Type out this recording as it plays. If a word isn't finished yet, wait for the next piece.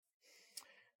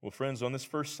Well, friends, on this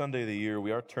first Sunday of the year,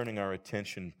 we are turning our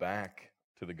attention back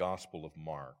to the Gospel of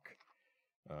Mark.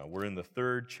 We're in the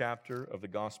third chapter of the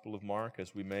Gospel of Mark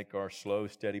as we make our slow,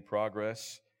 steady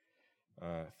progress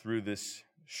through this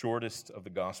shortest of the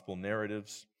Gospel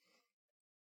narratives.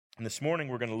 And this morning,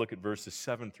 we're going to look at verses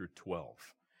 7 through 12.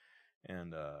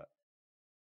 And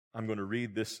I'm going to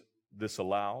read this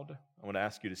aloud. I want to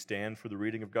ask you to stand for the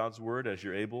reading of God's Word as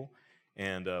you're able.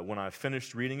 And when I've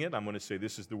finished reading it, I'm going to say,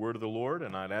 "This is the word of the Lord,"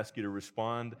 and I'd ask you to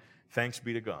respond, "Thanks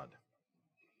be to God."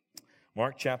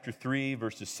 Mark chapter 3,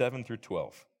 verses 7 through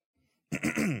 12.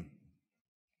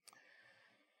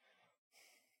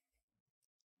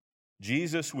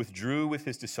 Jesus withdrew with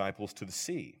his disciples to the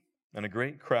sea, and a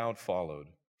great crowd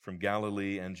followed from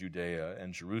Galilee and Judea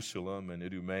and Jerusalem and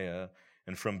Idumea,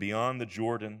 and from beyond the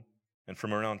Jordan, and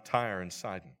from around Tyre and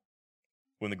Sidon.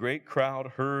 When the great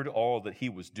crowd heard all that he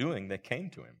was doing, they came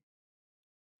to him.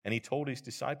 And he told his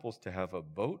disciples to have a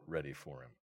boat ready for him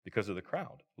because of the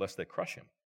crowd, lest they crush him.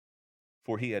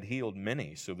 For he had healed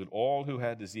many, so that all who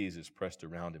had diseases pressed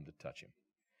around him to touch him.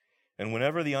 And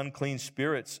whenever the unclean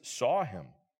spirits saw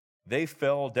him, they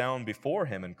fell down before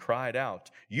him and cried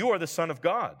out, "You are the Son of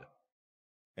God."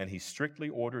 And he strictly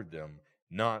ordered them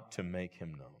not to make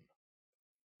him known.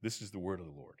 This is the word of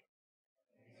the Lord.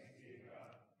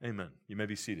 Amen. You may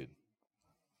be seated.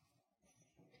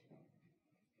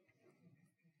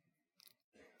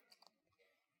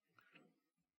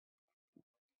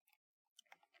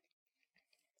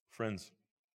 Friends,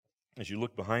 as you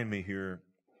look behind me here,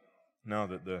 now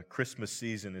that the Christmas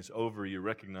season is over, you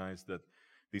recognize that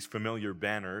these familiar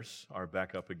banners are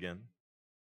back up again.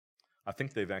 I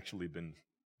think they've actually been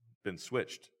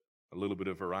switched, a little bit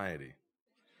of variety.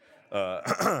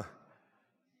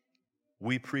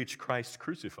 We preach Christ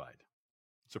crucified.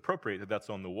 It's appropriate that that's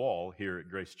on the wall here at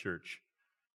Grace Church.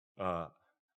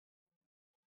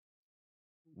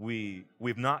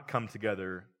 We've not come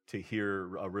together to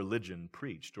hear a religion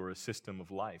preached or a system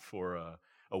of life or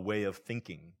a way of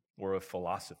thinking or a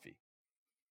philosophy.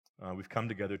 We've come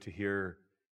together to hear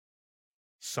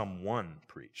someone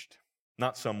preached.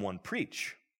 Not someone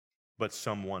preach, but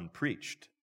someone preached.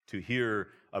 To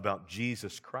hear about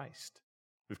Jesus Christ.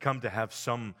 We've come to have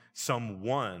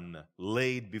someone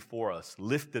laid before us,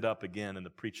 lifted up again in the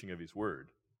preaching of his word.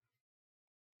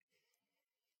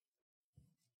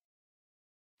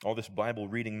 All this Bible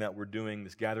reading that we're doing,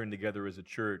 this gathering together as a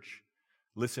church,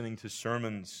 listening to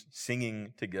sermons,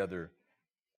 singing together,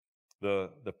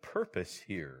 the purpose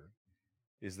here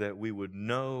is that we would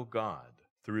know God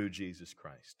through Jesus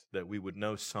Christ, that we would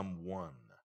know someone.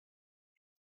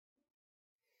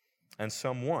 And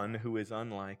someone who is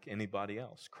unlike anybody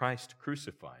else. Christ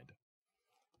crucified.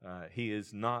 He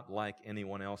is not like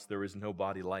anyone else. There is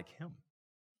nobody like him.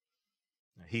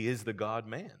 He is the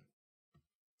God-man.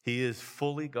 He is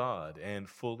fully God and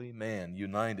fully man,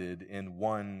 united in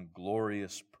one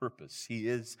glorious purpose. He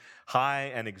is high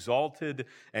and exalted,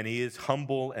 and he is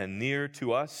humble and near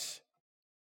to us.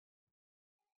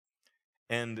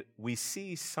 And we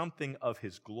see something of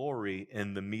his glory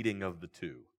in the meeting of the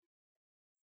two.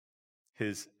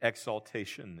 His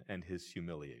exaltation and his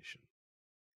humiliation.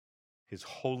 His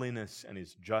holiness and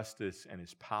his justice and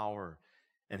his power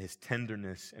and his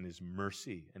tenderness and his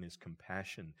mercy and his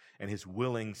compassion and his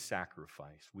willing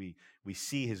sacrifice. We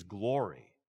see his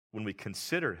glory when we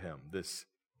consider him, this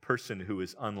person who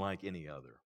is unlike any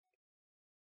other.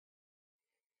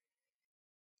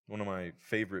 One of my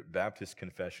favorite Baptist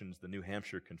confessions, the New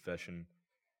Hampshire Confession,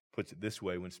 puts it this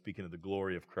way when speaking of the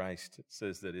glory of Christ. It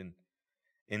says that in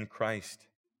Christ,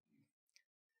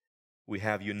 we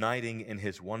have uniting in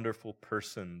his wonderful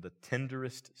person the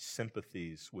tenderest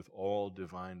sympathies with all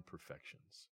divine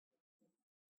perfections.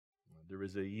 There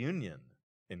is a union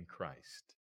in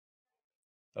Christ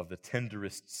of the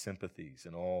tenderest sympathies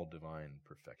in all divine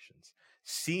perfections.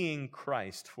 Seeing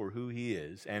Christ for who he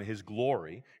is and his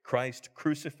glory, Christ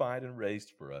crucified and raised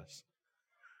for us,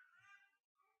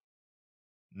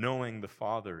 knowing the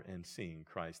Father and seeing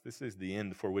Christ. This is the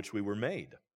end for which we were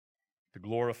made, to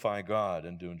glorify God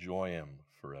and to enjoy him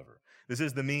forever. This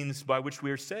is the means by which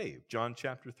we are saved. John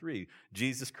chapter 3,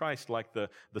 Jesus Christ, like the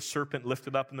serpent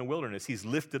lifted up in the wilderness, he's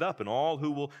lifted up, and all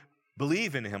who will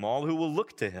believe in him, all who will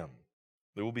look to him,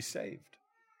 they will be saved.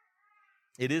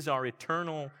 It is our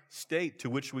eternal state to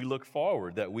which we look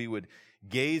forward, that we would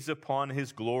gaze upon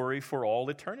his glory for all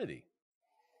eternity.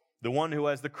 The one who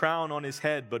has the crown on his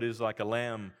head, but is like a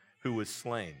lamb who was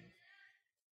slain.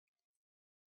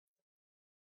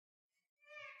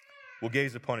 We'll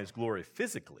gaze upon his glory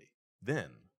physically, then,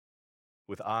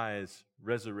 with eyes,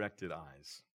 resurrected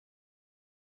eyes.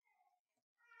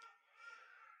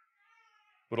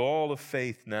 But all of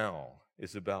faith now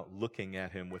is about looking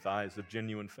at him with eyes of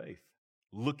genuine faith,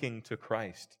 looking to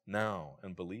Christ now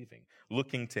and believing,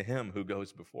 looking to him who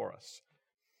goes before us.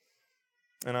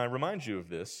 And I remind you of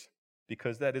this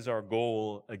because that is our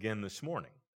goal again this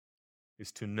morning,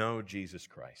 is to know Jesus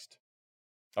Christ.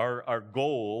 Our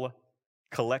goal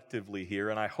collectively here,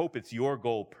 and I hope it's your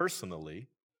goal personally,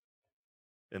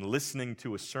 in listening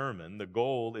to a sermon, the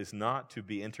goal is not to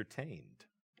be entertained.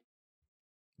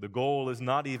 The goal is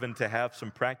not even to have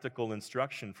some practical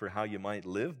instruction for how you might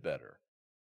live better.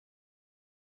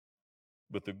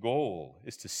 But the goal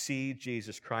is to see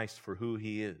Jesus Christ for who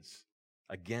he is.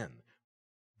 Again,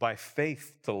 by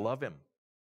faith to love him,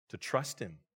 to trust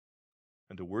him,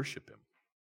 and to worship him.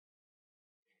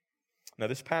 Now,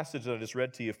 this passage that I just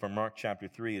read to you from Mark chapter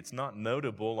 3, it's not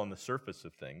notable on the surface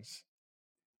of things.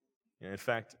 In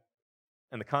fact,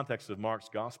 in the context of Mark's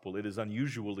gospel, it is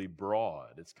unusually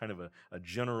broad. It's kind of a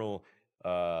general,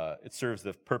 it serves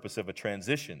the purpose of a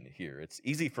transition here. It's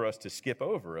easy for us to skip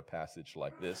over a passage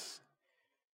like this.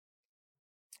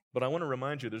 But I want to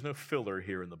remind you, there's no filler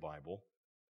here in the Bible.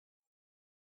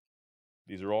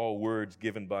 These are all words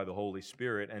given by the Holy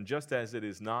Spirit, and just as it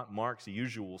is not Mark's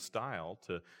usual style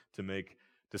to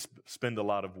spend a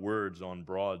lot of words on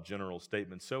broad general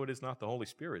statements, so it is not the Holy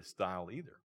Spirit's style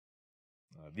either.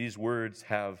 These words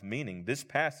have meaning. This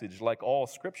passage, like all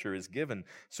Scripture, is given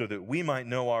so that we might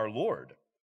know our Lord.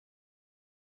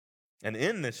 And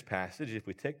in this passage, if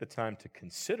we take the time to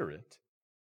consider it,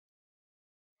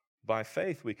 by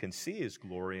faith we can see his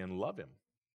glory and love him.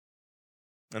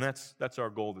 And that's our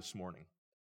goal this morning,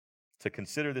 to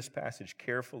consider this passage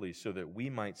carefully so that we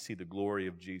might see the glory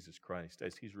of Jesus Christ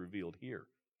as he's revealed here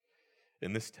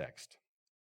in this text.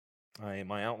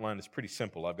 My outline is pretty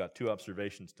simple. I've got two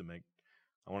observations to make.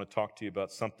 I want to talk to you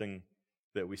about something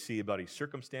that we see about his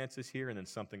circumstances here, and then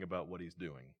something about what he's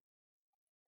doing.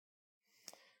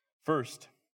 First,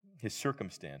 his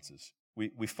circumstances.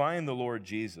 We find the Lord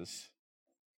Jesus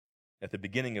at the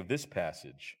beginning of this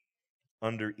passage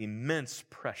under immense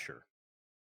pressure.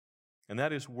 And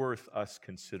that is worth us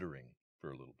considering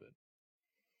for a little bit.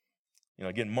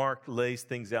 Again, Mark lays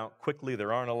things out quickly.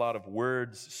 There aren't a lot of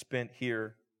words spent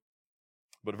here.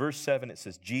 But verse 7, it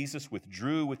says, Jesus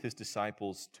withdrew with his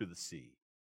disciples to the sea.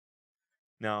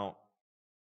 Now,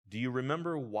 do you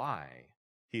remember why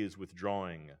he is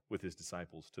withdrawing with his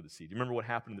disciples to the sea? Do you remember what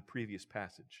happened in the previous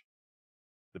passage?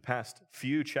 The past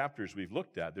few chapters we've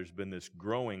looked at, there's been this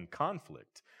growing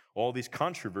conflict, all these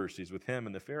controversies with him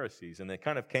and the Pharisees, and they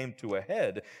kind of came to a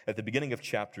head at the beginning of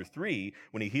chapter 3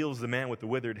 when he heals the man with the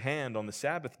withered hand on the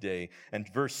Sabbath day.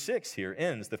 And verse 6 here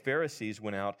ends, the Pharisees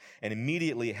went out and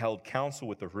immediately held counsel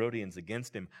with the Herodians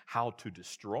against him, how to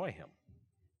destroy him.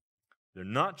 They're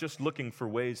not just looking for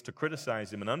ways to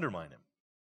criticize him and undermine him.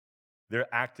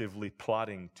 They're actively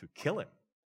plotting to kill him.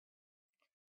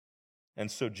 And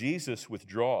so Jesus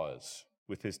withdraws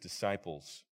with his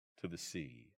disciples to the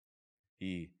sea.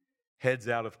 He heads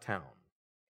out of town.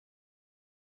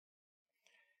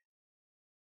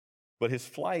 But his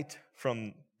flight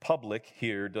from public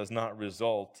here does not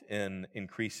result in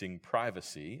increasing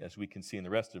privacy, as we can see in the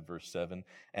rest of verse 7,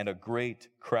 and a great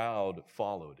crowd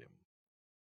followed him.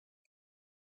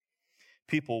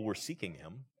 People were seeking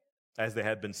him, as they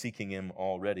had been seeking him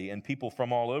already, and people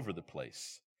from all over the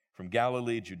place. From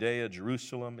Galilee, Judea,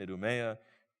 Jerusalem, Idumea,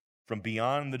 from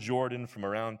beyond the Jordan, from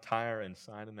around Tyre and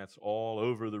Sidon, that's all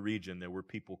over the region. There were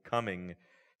people coming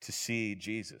to see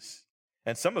Jesus.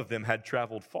 And some of them had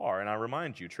traveled far, and I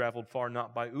remind you, traveled far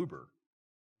not by Uber,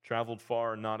 traveled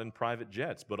far not in private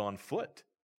jets, but on foot.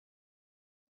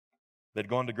 They'd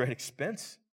gone to great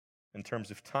expense in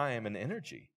terms of time and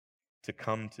energy to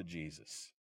come to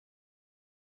Jesus.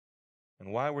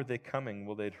 And why were they coming?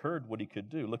 Well, they'd heard what he could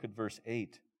do. Look at verse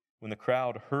 8. When the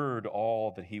crowd heard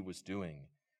all that he was doing,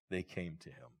 they came to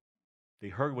him. They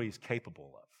heard what he's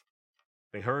capable of.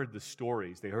 They heard the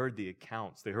stories. They heard the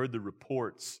accounts. They heard the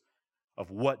reports of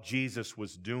what Jesus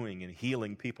was doing in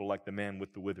healing people like the man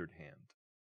with the withered hand,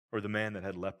 or the man that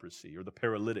had leprosy, or the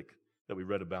paralytic that we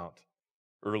read about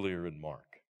earlier in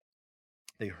Mark.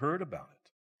 They heard about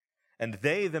it. And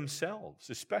they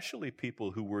themselves, especially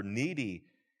people who were needy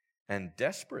and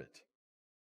desperate,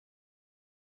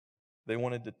 they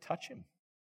wanted to touch him.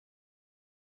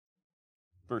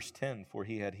 Verse 10, for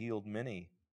he had healed many,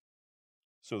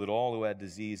 so that all who had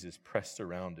diseases pressed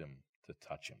around him to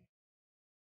touch him.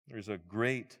 There's a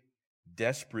great,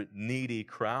 desperate, needy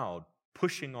crowd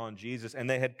pushing on Jesus, and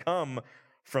they had come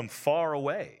from far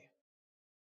away.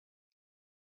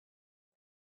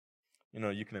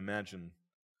 You can imagine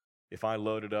if I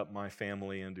loaded up my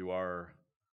family into our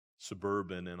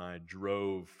Suburban and I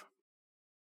drove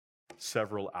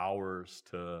several hours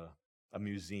to a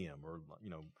museum or,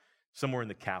 somewhere in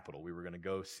the capital. We were going to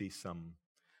go see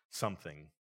something.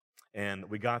 And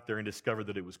we got there and discovered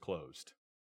that it was closed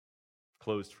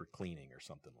for cleaning or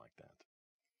something like that.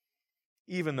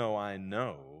 Even though I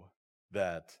know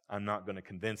that I'm not going to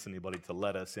convince anybody to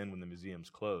let us in when the museum's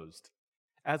closed,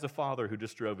 as a father who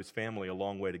just drove his family a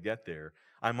long way to get there,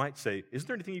 I might say, isn't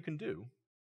there anything you can do?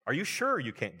 Are you sure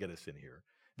you can't get us in here?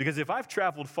 Because if I've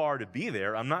traveled far to be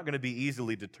there, I'm not going to be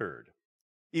easily deterred,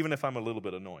 even if I'm a little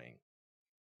bit annoying.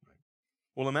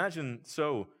 Well, imagine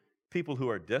people who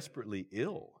are desperately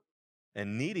ill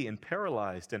and needy and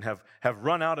paralyzed and have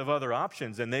run out of other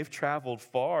options, and they've traveled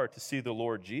far to see the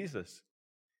Lord Jesus.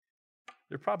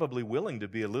 They're probably willing to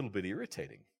be a little bit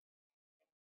irritating,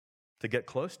 to get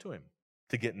close to him,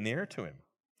 to get near to him.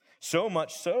 So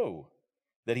much so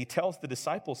that he tells the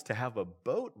disciples to have a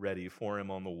boat ready for him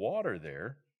on the water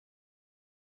there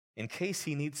in case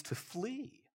he needs to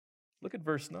flee. Look at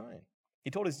verse 9. He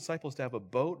told his disciples to have a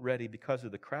boat ready because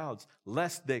of the crowds,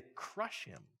 lest they crush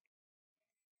him.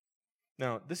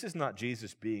 Now, this is not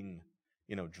Jesus being,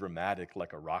 dramatic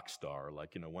like a rock star.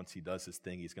 Like, once he does his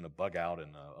thing, he's going to bug out in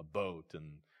a boat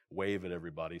and wave at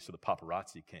everybody so the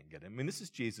paparazzi can't get him. I mean, this is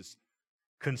Jesus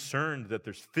concerned that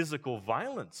there's physical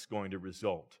violence going to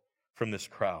result from this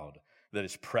crowd that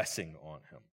is pressing on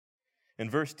him. In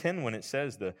verse 10, when it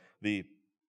says the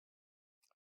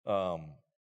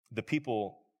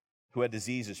people who had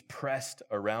diseases pressed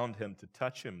around him to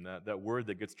touch him, that word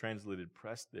that gets translated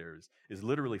pressed there is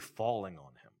literally falling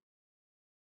on him.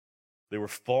 They were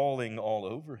falling all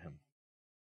over him.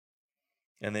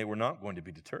 And they were not going to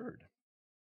be deterred.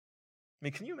 I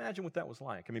mean, can you imagine what that was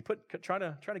like? I mean, try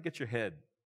to get your head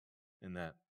in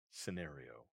that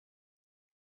scenario.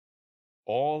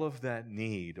 All of that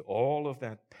need, all of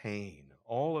that pain,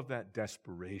 all of that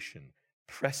desperation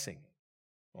pressing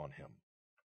on him.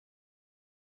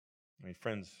 I mean,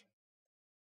 friends,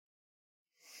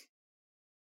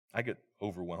 I get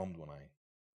overwhelmed when I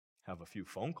have a few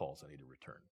phone calls I need to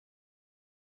return.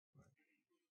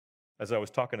 As I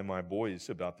was talking to my boys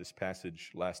about this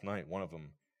passage last night, one of them,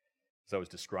 as I was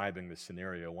describing this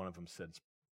scenario, one of them said,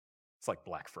 it's like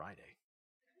Black Friday.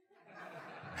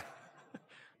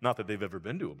 Not that they've ever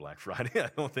been to a Black Friday, I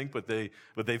don't think, but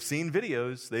they've seen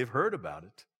videos, they've heard about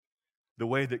it. The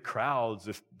way that crowds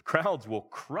will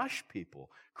crush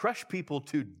people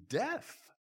to death.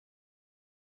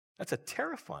 That's a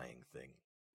terrifying thing.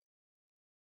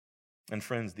 And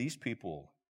friends, these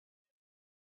people,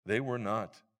 they were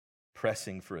not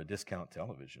pressing for a discount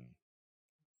television.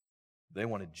 They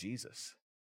wanted Jesus.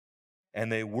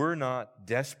 And they were not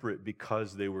desperate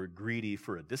because they were greedy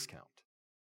for a discount.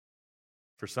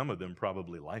 For some of them,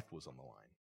 probably life was on the line.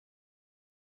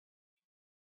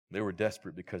 They were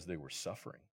desperate because they were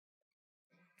suffering.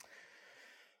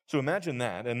 So imagine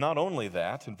that. And not only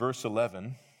that, in verse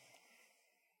 11,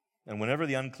 and whenever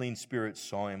the unclean spirits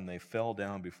saw him, they fell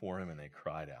down before him and they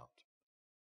cried out.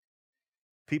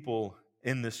 People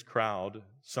in this crowd,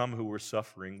 some who were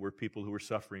suffering, were people who were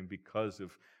suffering because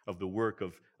of the work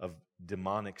of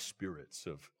demonic spirits,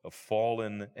 of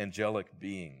fallen angelic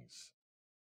beings,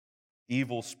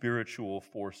 evil spiritual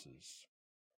forces.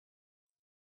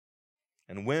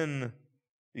 And when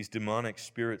these demonic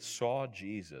spirits saw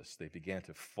Jesus, they began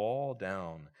to fall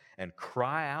down and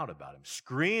cry out about him,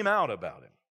 scream out about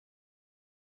him.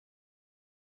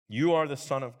 You are the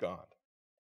Son of God.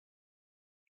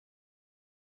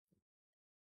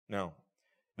 Now,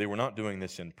 they were not doing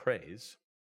this in praise.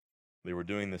 They were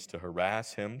doing this to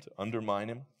harass him, to undermine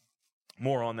him.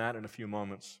 More on that in a few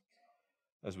moments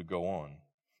as we go on.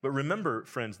 But remember,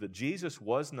 friends, that Jesus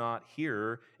was not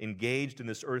here engaged in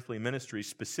this earthly ministry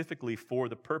specifically for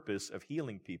the purpose of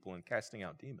healing people and casting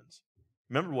out demons.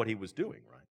 Remember what he was doing,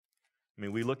 right? I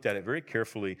mean, we looked at it very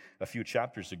carefully a few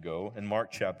chapters ago in Mark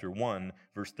chapter 1,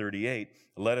 verse 38.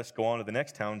 Let us go on to the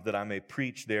next town that I may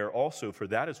preach there also, for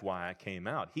that is why I came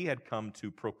out. He had come to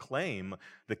proclaim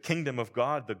the kingdom of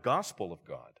God, the gospel of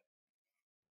God.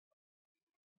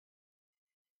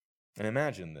 And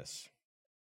imagine this.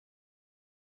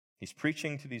 He's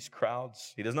preaching to these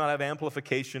crowds. He does not have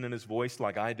amplification in his voice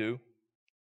like I do.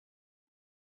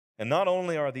 And not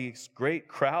only are these great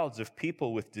crowds of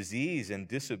people with disease and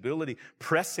disability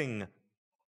pressing,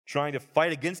 trying to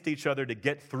fight against each other to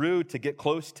get through, to get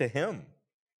close to him,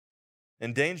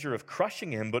 in danger of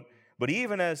crushing him, but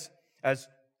even as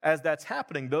that's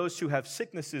happening, those who have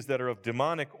sicknesses that are of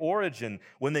demonic origin,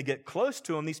 when they get close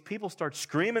to him, these people start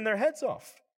screaming their heads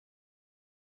off.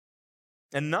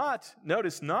 And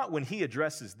notice, not when he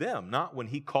addresses them, not when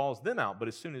he calls them out, but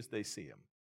as soon as they see him,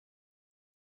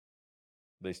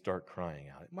 they start crying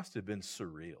out. It must have been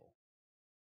surreal.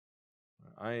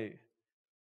 I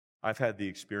I've had the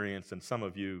experience, and some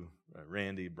of you,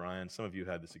 Randy, Brian, some of you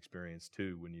had this experience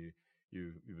too when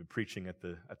you've been preaching at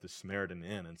the Samaritan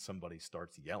Inn and somebody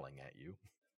starts yelling at you.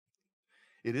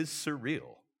 It is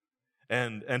surreal.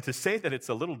 And to say that it's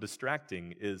a little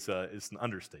distracting is an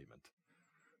understatement.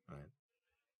 Right?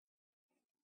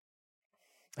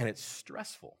 And it's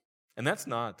stressful. And that's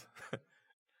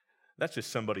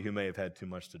just somebody who may have had too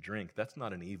much to drink. That's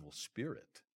not an evil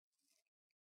spirit.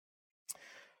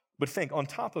 But think, on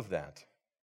top of that,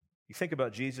 you think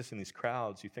about Jesus and these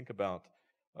crowds, you think about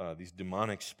these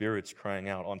demonic spirits crying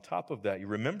out. On top of that, you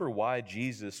remember why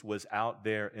Jesus was out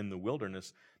there in the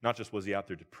wilderness. Not just was he out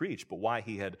there to preach, but why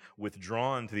he had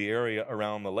withdrawn to the area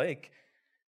around the lake.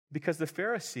 Because the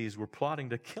Pharisees were plotting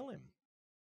to kill him.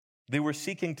 They were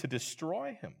seeking to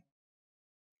destroy him.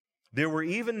 There were,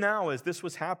 even now as this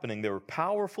was happening, there were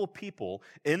powerful people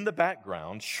in the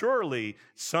background, surely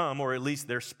some, or at least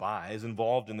their spies,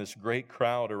 involved in this great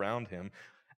crowd around him,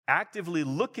 actively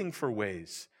looking for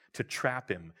ways to trap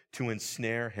him, to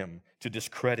ensnare him, to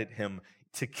discredit him,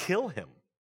 to kill him.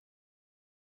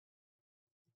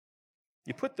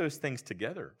 You put those things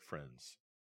together, friends.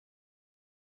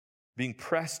 Being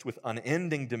pressed with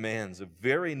unending demands of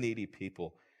very needy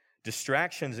people,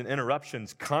 distractions and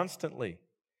interruptions constantly,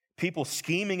 people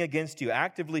scheming against you,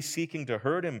 actively seeking to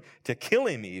hurt him, to kill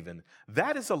him even.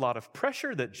 That is a lot of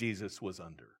pressure that Jesus was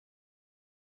under.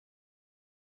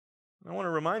 I want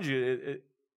to remind you,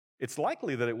 it's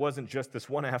likely that it wasn't just this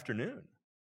one afternoon.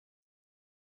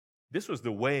 This was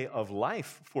the way of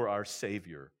life for our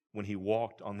Savior when he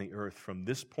walked on the earth from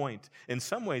this point, in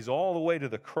some ways all the way to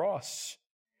the cross.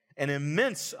 An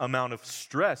immense amount of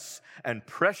stress and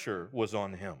pressure was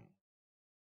on him.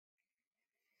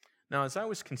 Now, as I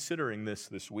was considering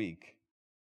this week,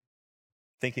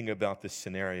 thinking about this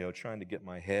scenario, trying to get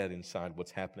my head inside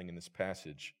what's happening in this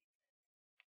passage,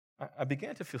 I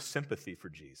began to feel sympathy for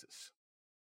Jesus.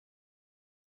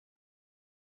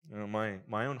 You know,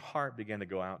 my own heart began to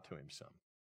go out to him some.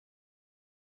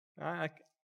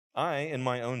 I, in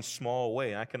my own small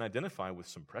way, I can identify with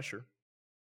some pressure.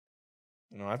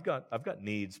 You know, I've got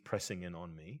needs pressing in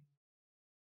on me.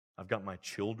 I've got my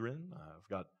children. I've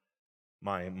got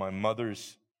my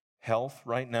mother's health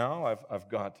right now. I've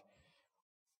got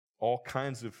all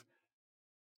kinds of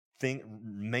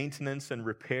maintenance and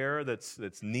repair that's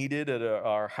needed at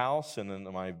our house and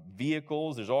in my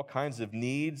vehicles. There's all kinds of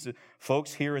needs.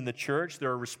 Folks here in the church,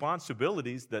 there are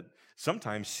responsibilities that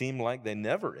sometimes seem like they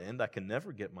never end. I can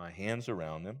never get my hands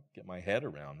around them, get my head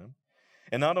around them.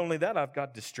 And not only that, I've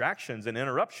got distractions and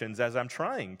interruptions as I'm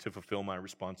trying to fulfill my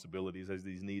responsibilities as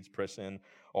these needs press in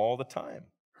all the time.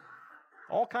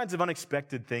 All kinds of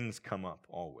unexpected things come up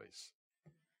always.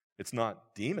 It's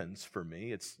not demons for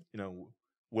me. It's,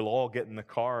 we'll all get in the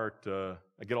car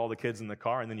get all the kids in the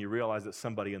car, and then you realize that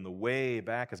somebody in the way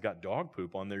back has got dog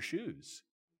poop on their shoes.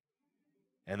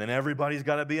 And then everybody's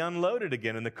got to be unloaded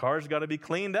again, and the car's got to be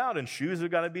cleaned out, and shoes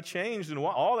have got to be changed, and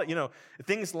all that,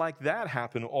 things like that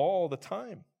happen all the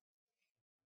time.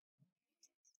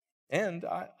 And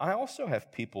I also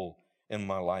have people in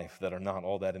my life that are not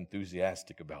all that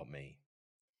enthusiastic about me.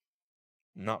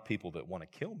 Not people that want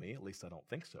to kill me, at least I don't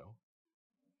think so.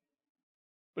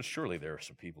 But surely there are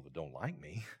some people that don't like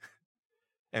me,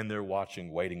 and they're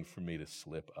watching, waiting for me to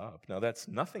slip up. Now, that's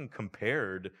nothing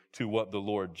compared to what the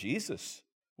Lord Jesus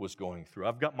was going through.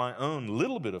 I've got my own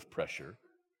little bit of pressure,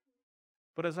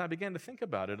 but as I began to think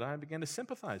about it, I began to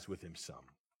sympathize with him some.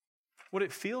 What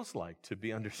it feels like to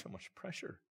be under so much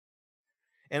pressure.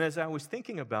 And as I was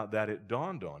thinking about that, it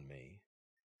dawned on me,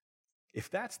 if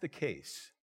that's the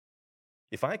case,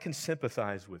 if I can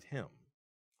sympathize with him,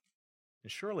 then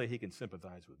surely he can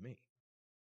sympathize with me,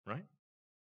 right?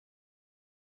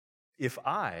 If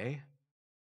I,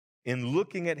 in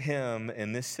looking at him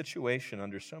in this situation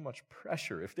under so much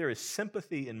pressure, if there is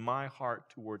sympathy in my heart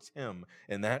towards him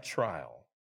in that trial,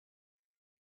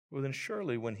 well, then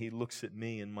surely when he looks at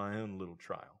me in my own little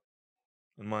trial,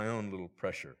 in my own little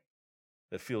pressure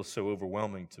that feels so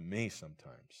overwhelming to me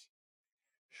sometimes,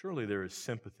 surely there is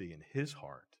sympathy in his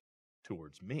heart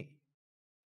towards me.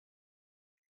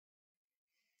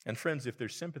 And friends, if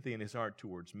there's sympathy in his heart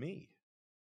towards me,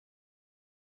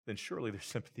 then surely there's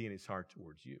sympathy in his heart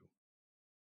towards you.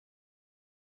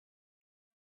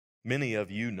 Many of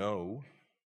you know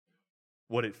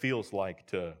what it feels like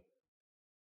to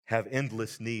have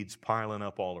endless needs piling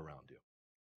up all around you,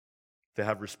 to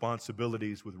have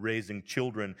responsibilities with raising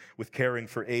children, with caring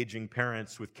for aging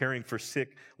parents, with caring for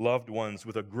sick loved ones,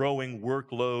 with a growing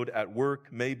workload at work,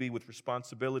 maybe with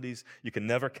responsibilities you can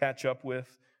never catch up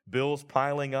with, bills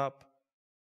piling up,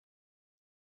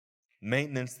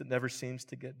 maintenance that never seems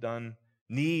to get done,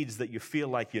 needs that you feel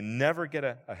like you never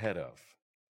get ahead of.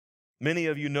 Many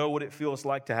of you know what it feels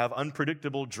like to have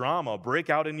unpredictable drama break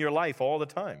out in your life all the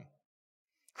time.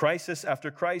 Crisis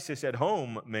after crisis at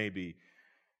home, maybe.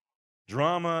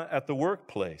 Drama at the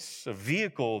workplace, a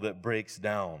vehicle that breaks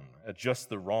down at just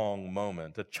the wrong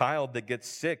moment, a child that gets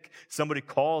sick, somebody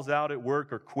calls out at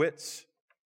work or quits.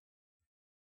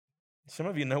 Some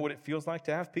of you know what it feels like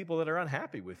to have people that are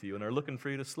unhappy with you and are looking for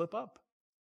you to slip up.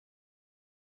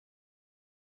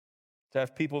 To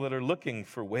have people that are looking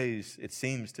for ways, it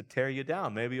seems, to tear you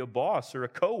down. Maybe a boss or a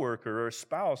coworker or a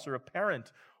spouse or a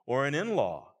parent or an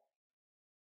in-law.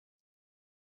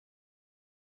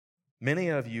 Many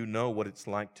of you know what it's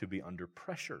like to be under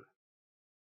pressure,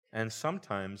 and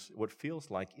sometimes what feels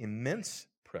like immense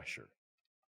pressure.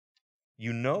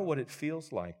 You know what it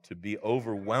feels like to be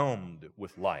overwhelmed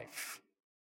with life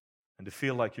and to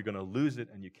feel like you're going to lose it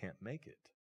and you can't make it.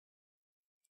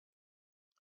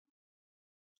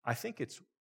 I think it's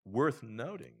worth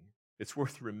noting, it's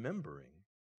worth remembering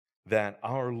that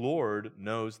our Lord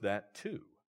knows that too.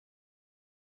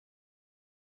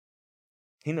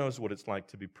 He knows what it's like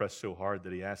to be pressed so hard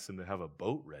that he asks him to have a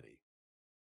boat ready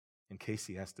in case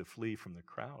he has to flee from the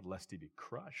crowd, lest he be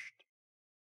crushed.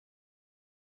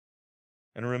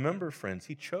 And remember, friends,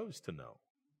 he chose to know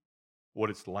what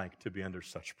it's like to be under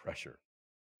such pressure.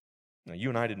 Now, you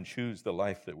and I didn't choose the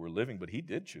life that we're living, but he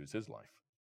did choose his life.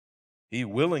 He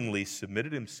willingly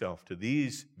submitted himself to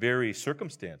these very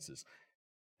circumstances.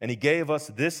 And he gave us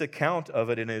this account of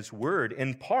it in his word,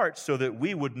 in part so that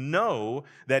we would know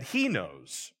that he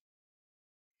knows.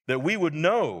 That we would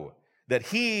know that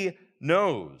he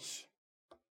knows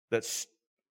that's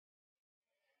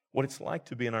what it's like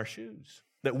to be in our shoes.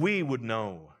 That we would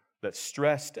know that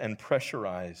stressed and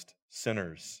pressurized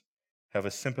sinners have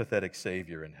a sympathetic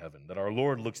Savior in heaven. That our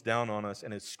Lord looks down on us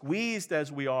and is squeezed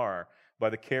as we are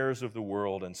by the cares of the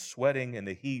world and sweating in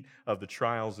the heat of the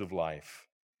trials of life.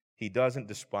 He doesn't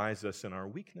despise us in our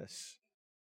weakness,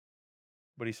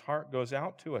 but his heart goes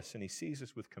out to us and he sees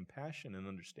us with compassion and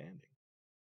understanding.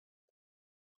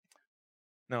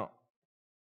 Now,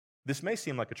 this may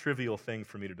seem like a trivial thing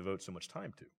for me to devote so much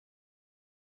time to.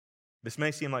 This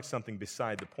may seem like something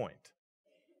beside the point,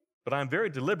 but I'm very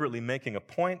deliberately making a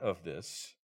point of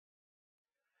this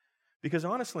because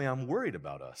honestly, I'm worried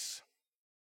about us.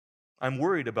 I'm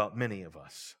worried about many of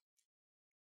us.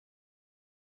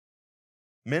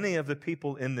 Many of the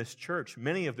people in this church,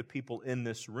 many of the people in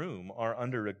this room are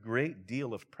under a great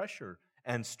deal of pressure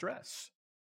and stress.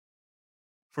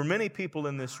 For many people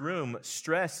in this room,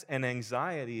 stress and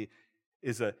anxiety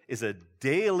is a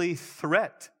daily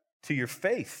threat to your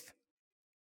faith.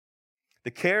 The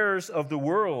cares of the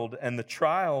world and the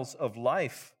trials of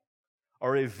life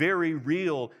are a very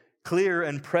real, clear,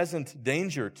 and present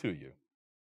danger to you.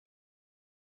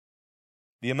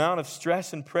 The amount of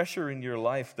stress and pressure in your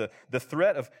life, the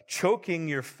threat of choking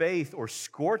your faith or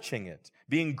scorching it,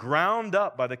 being ground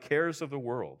up by the cares of the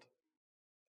world.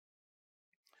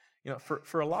 You know,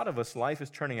 for a lot of us, life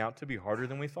is turning out to be harder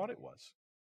than we thought it was.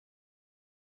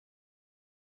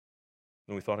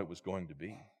 Than we thought it was going to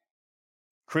be.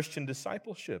 Christian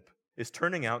discipleship is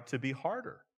turning out to be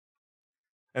harder.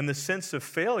 And the sense of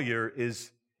failure is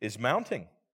mounting.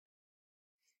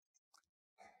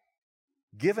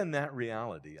 Given that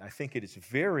reality, I think it is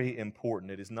very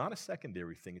important. It is not a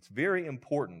secondary thing. It's very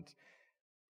important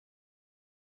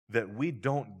that we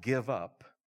don't give up,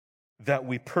 that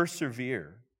we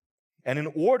persevere. And in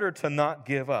order to not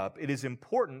give up, it is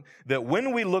important that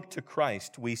when we look to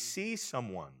Christ, we see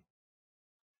someone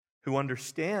who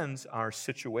understands our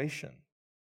situation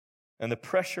and the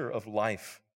pressure of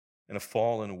life in a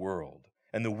fallen world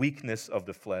and the weakness of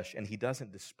the flesh. And he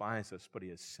doesn't despise us, but he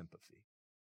has sympathy.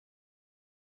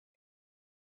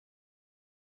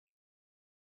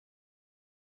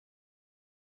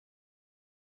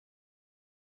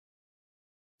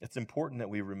 It's important that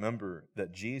we remember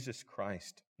that Jesus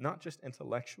Christ, not just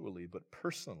intellectually, but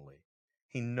personally,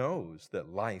 he knows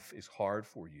that life is hard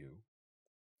for you.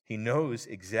 He knows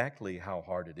exactly how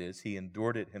hard it is. He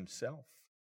endured it himself.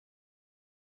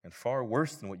 And far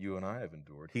worse than what you and I have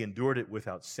endured. He endured it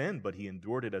without sin, but he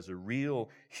endured it as a real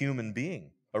human being,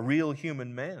 a real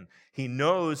human man. He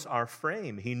knows our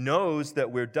frame. He knows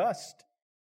that we're dust.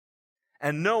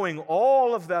 And knowing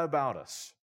all of that about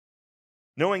us,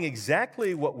 knowing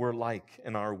exactly what we're like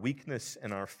in our weakness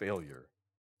and our failure,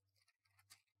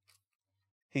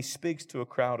 he speaks to a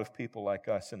crowd of people like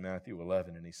us in Matthew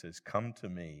 11, and he says, "Come to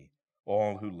me,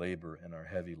 all who labor and are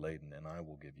heavy laden, and I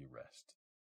will give you rest.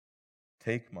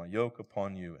 Take my yoke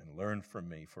upon you and learn from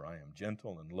me, for I am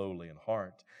gentle and lowly in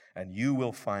heart, and you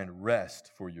will find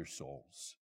rest for your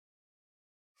souls.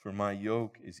 For my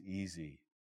yoke is easy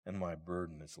and my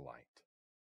burden is light.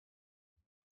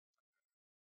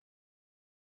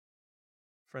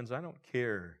 Friends, I don't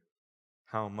care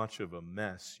how much of a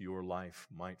mess your life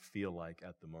might feel like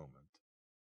at the moment,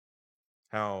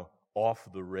 how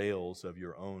off the rails of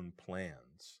your own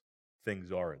plans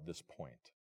things are at this point.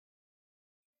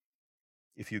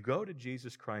 If you go to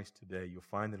Jesus Christ today, you'll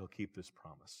find that He'll keep this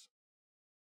promise,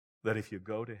 that if you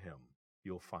go to Him,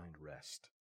 you'll find rest.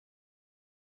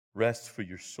 Rest for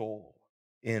your soul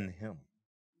in Him.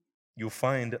 You'll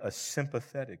find a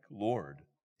sympathetic Lord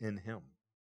in Him.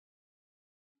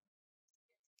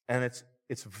 And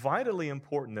it's vitally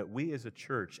important that we as a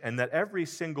church, and that every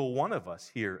single one of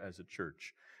us here as a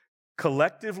church,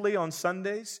 collectively on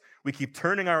Sundays, we keep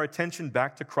turning our attention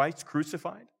back to Christ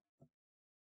crucified,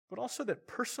 but also that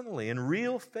personally, in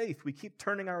real faith, we keep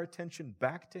turning our attention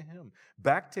back to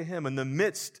Him in the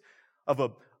midst of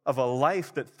a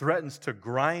life that threatens to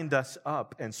grind us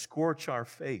up and scorch our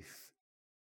faith.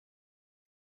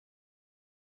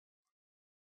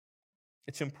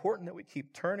 It's important that we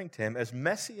keep turning to Him, as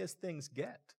messy as things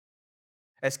get,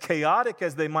 as chaotic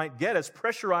as they might get, as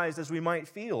pressurized as we might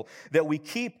feel, that we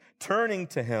keep turning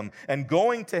to Him and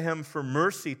going to Him for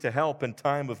mercy to help in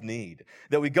time of need,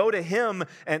 that we go to Him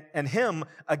and Him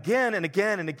again and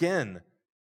again and again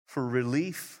for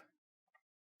relief,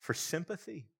 for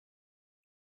sympathy.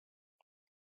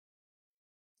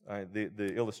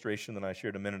 The illustration that I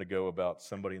shared a minute ago about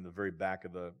somebody in the very back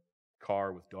of the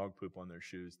car with dog poop on their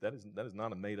shoes, that is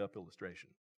not a made-up illustration.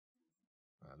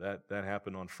 That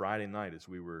happened on Friday night as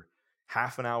we were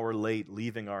half an hour late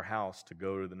leaving our house to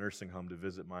go to the nursing home to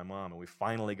visit my mom, and we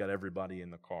finally got everybody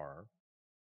in the car.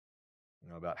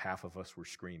 About half of us were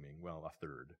screaming, well, a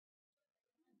third.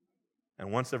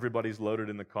 And once everybody's loaded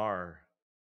in the car,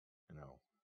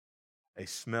 a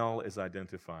smell is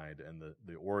identified, and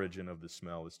the origin of the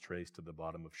smell is traced to the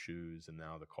bottom of shoes and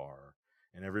now the car.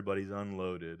 And everybody's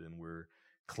unloaded, and we're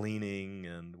cleaning,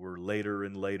 and we're later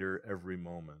and later every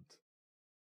moment.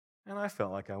 And I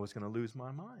felt like I was going to lose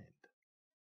my mind.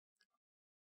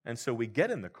 And so we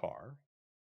get in the car,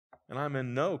 and I'm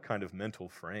in no kind of mental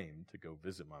frame to go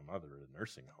visit my mother at a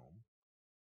nursing home.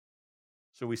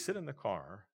 So we sit in the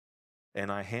car,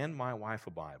 and I hand my wife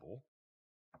a Bible,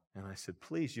 and I said,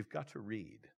 please, you've got to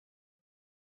read.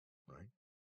 Right?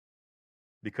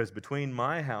 Because between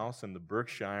my house and the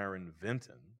Berkshire and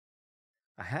Vinton,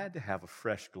 I had to have a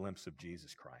fresh glimpse of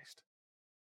Jesus Christ.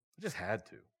 I just had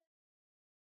to.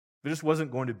 There just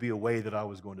wasn't going to be a way that I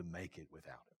was going to make it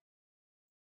without Him.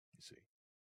 You see.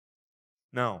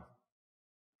 Now,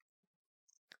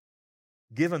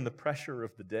 given the pressure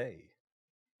of the day,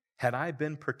 had I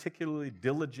been particularly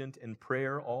diligent in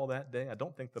prayer all that day? I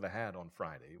don't think that I had on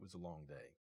Friday. It was a long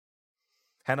day.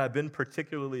 Had I been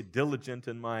particularly diligent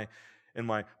in my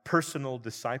personal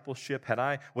discipleship?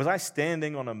 Was I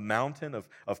standing on a mountain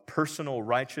of personal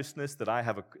righteousness that I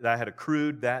had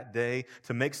accrued that day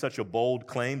to make such a bold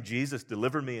claim, Jesus,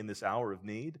 deliver me in this hour of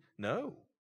need? No,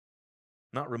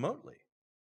 not remotely.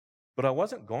 But I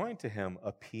wasn't going to Him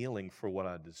appealing for what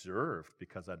I deserved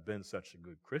because I'd been such a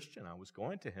good Christian. I was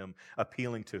going to Him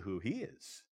appealing to who He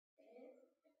is.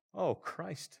 Oh,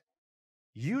 Christ,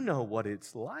 you know what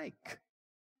it's like.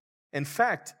 In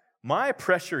fact, my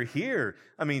pressure here,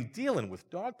 dealing with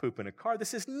dog poop in a car,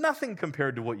 this is nothing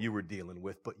compared to what you were dealing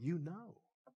with, but you know.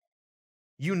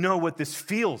 You know what this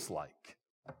feels like.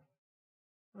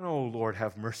 Oh, Lord,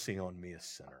 have mercy on me, a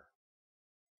sinner.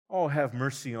 Oh, have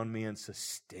mercy on me and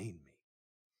sustain me.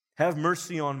 Have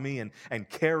mercy on me and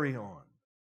carry on.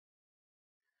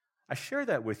 I share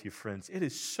that with you, friends. It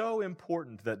is so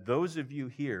important that those of you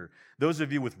here, those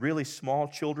of you with really small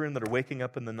children that are waking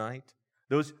up in the night,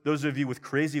 those of you with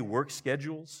crazy work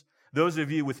schedules, those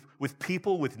of you with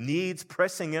people with needs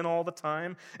pressing in all the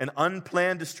time and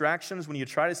unplanned distractions when you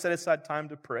try to set aside time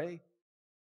to pray,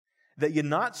 that you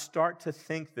not start to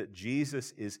think that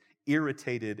Jesus is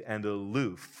irritated and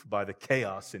aloof by the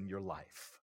chaos in your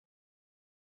life.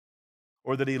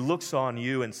 Or that He looks on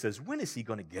you and says, when is He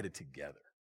going to get it together?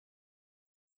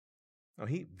 No,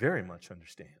 He very much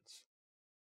understands.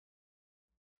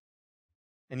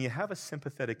 And you have a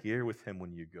sympathetic ear with Him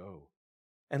when you go.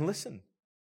 And listen,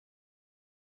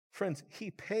 friends, He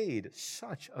paid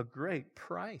such a great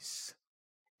price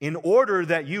in order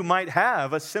that you might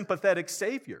have a sympathetic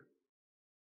Savior.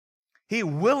 He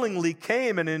willingly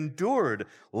came and endured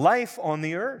life on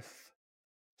the earth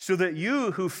so that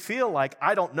you who feel like,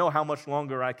 I don't know how much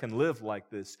longer I can live like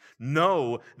this,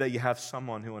 know that you have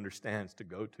someone who understands to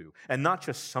go to. And not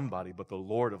just somebody, but the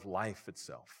Lord of life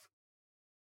itself,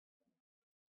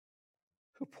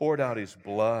 who poured out His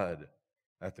blood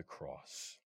at the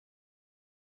cross.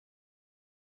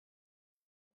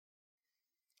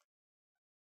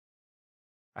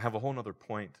 I have a whole other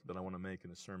point that I want to make in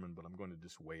the sermon, but I'm going to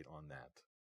just wait on that.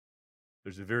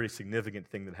 There's a very significant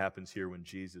thing that happens here when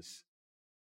Jesus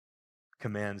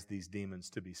commands these demons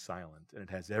to be silent, and it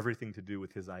has everything to do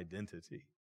with his identity,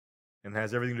 and it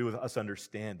has everything to do with us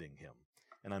understanding him.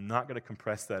 And I'm not going to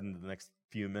compress that into the next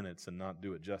few minutes and not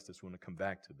do it justice. We want to come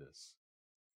back to this.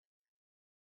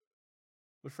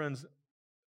 But friends,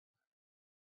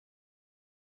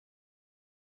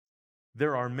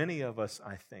 there are many of us,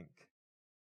 I think,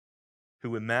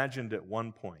 who imagined at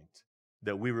one point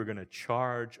that we were going to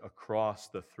charge across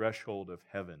the threshold of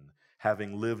heaven,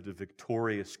 having lived a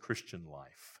victorious Christian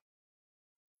life.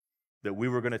 That we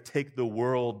were going to take the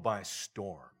world by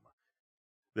storm.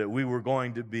 That we were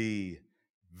going to be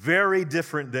very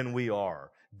different than we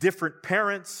are. Different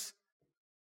parents,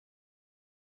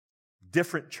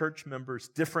 different church members,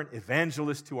 different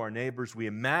evangelists to our neighbors. We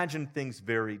imagine things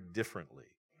very differently.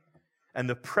 And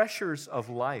the pressures of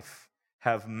life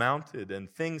have mounted,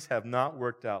 and things have not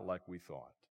worked out like we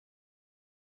thought.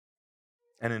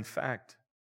 And in fact,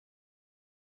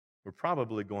 we're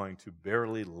probably going to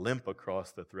barely limp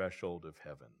across the threshold of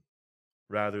heaven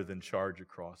rather than charge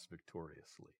across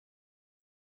victoriously.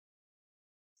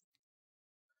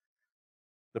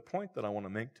 The point that I want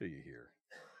to make to you here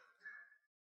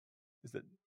is that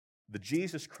the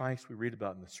Jesus Christ we read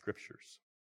about in the Scriptures,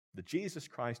 the Jesus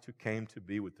Christ who came to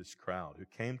be with this crowd, who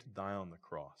came to die on the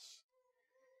cross,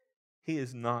 he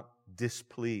is not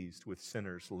displeased with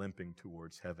sinners limping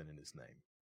towards heaven in his name.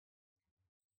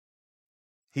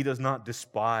 He does not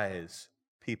despise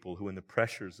people who in the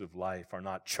pressures of life are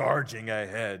not charging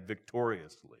ahead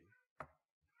victoriously,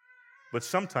 but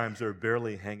sometimes they're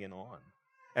barely hanging on,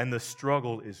 and the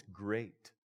struggle is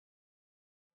great.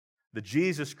 The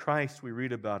Jesus Christ we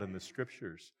read about in the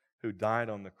Scriptures, who died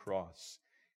on the cross,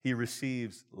 he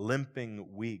receives limping,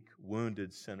 weak,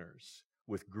 wounded sinners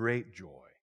with great joy.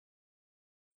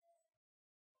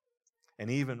 And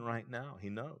even right now, he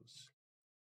knows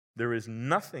there is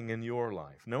nothing in your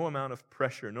life, no amount of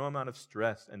pressure, no amount of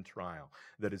stress and trial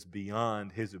that is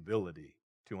beyond his ability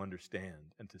to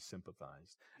understand and to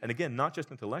sympathize. And again, not just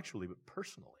intellectually, but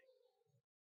personally.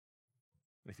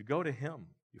 And if you go to him,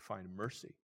 you find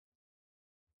mercy.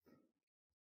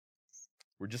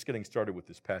 We're just getting started with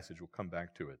this passage. We'll come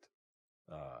back to it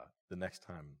the next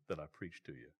time that I preach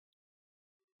to you.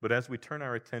 But as we turn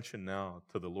our attention now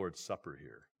to the Lord's Supper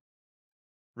here,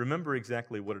 remember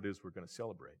exactly what it is we're going to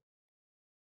celebrate.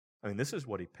 I mean, this is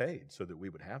what he paid so that we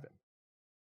would have him.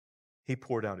 He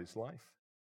poured out his life.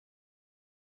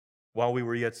 While we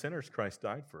were yet sinners, Christ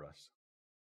died for us.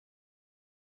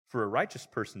 For a righteous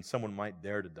person, someone might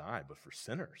dare to die, but for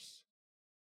sinners,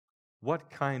 what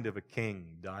kind of a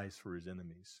king dies for his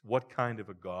enemies? What kind of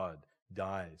a God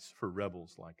dies for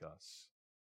rebels like us?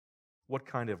 What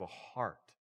kind of a heart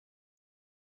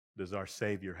does our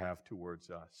Savior have towards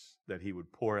us, that he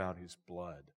would pour out his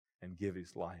blood and give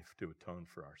his life to atone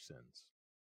for our sins?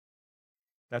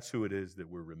 That's who it is that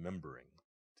we're remembering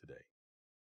today.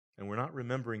 And we're not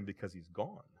remembering because he's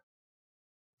gone.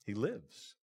 He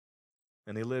lives.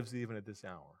 And he lives even at this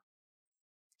hour.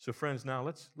 So friends, now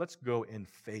let's go in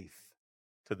faith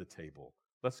to the table.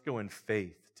 Let's go in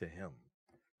faith to him,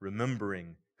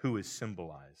 remembering who is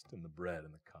symbolized in the bread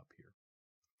and the cup here.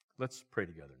 Let's pray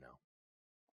together now.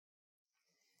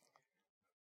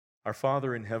 Our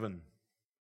Father in heaven,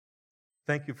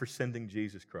 thank you for sending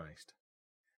Jesus Christ.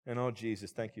 And oh,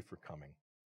 Jesus, thank you for coming.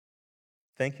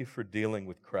 Thank you for dealing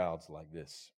with crowds like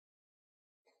this.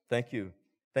 Thank you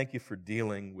for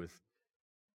dealing with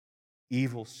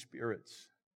evil spirits.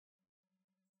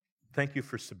 Thank you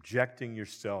for subjecting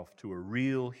yourself to a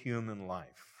real human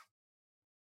life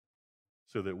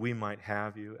so that we might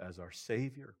have you as our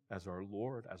Savior, as our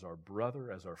Lord, as our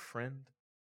brother, as our friend,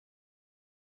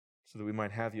 so that we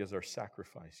might have you as our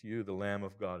sacrifice, you, the Lamb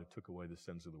of God who took away the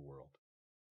sins of the world.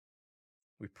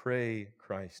 We pray,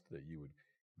 Christ, that you would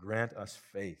grant us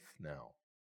faith now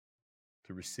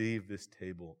to receive this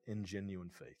table in genuine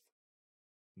faith.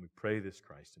 And we pray this,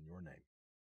 Christ, in your name.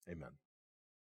 Amen.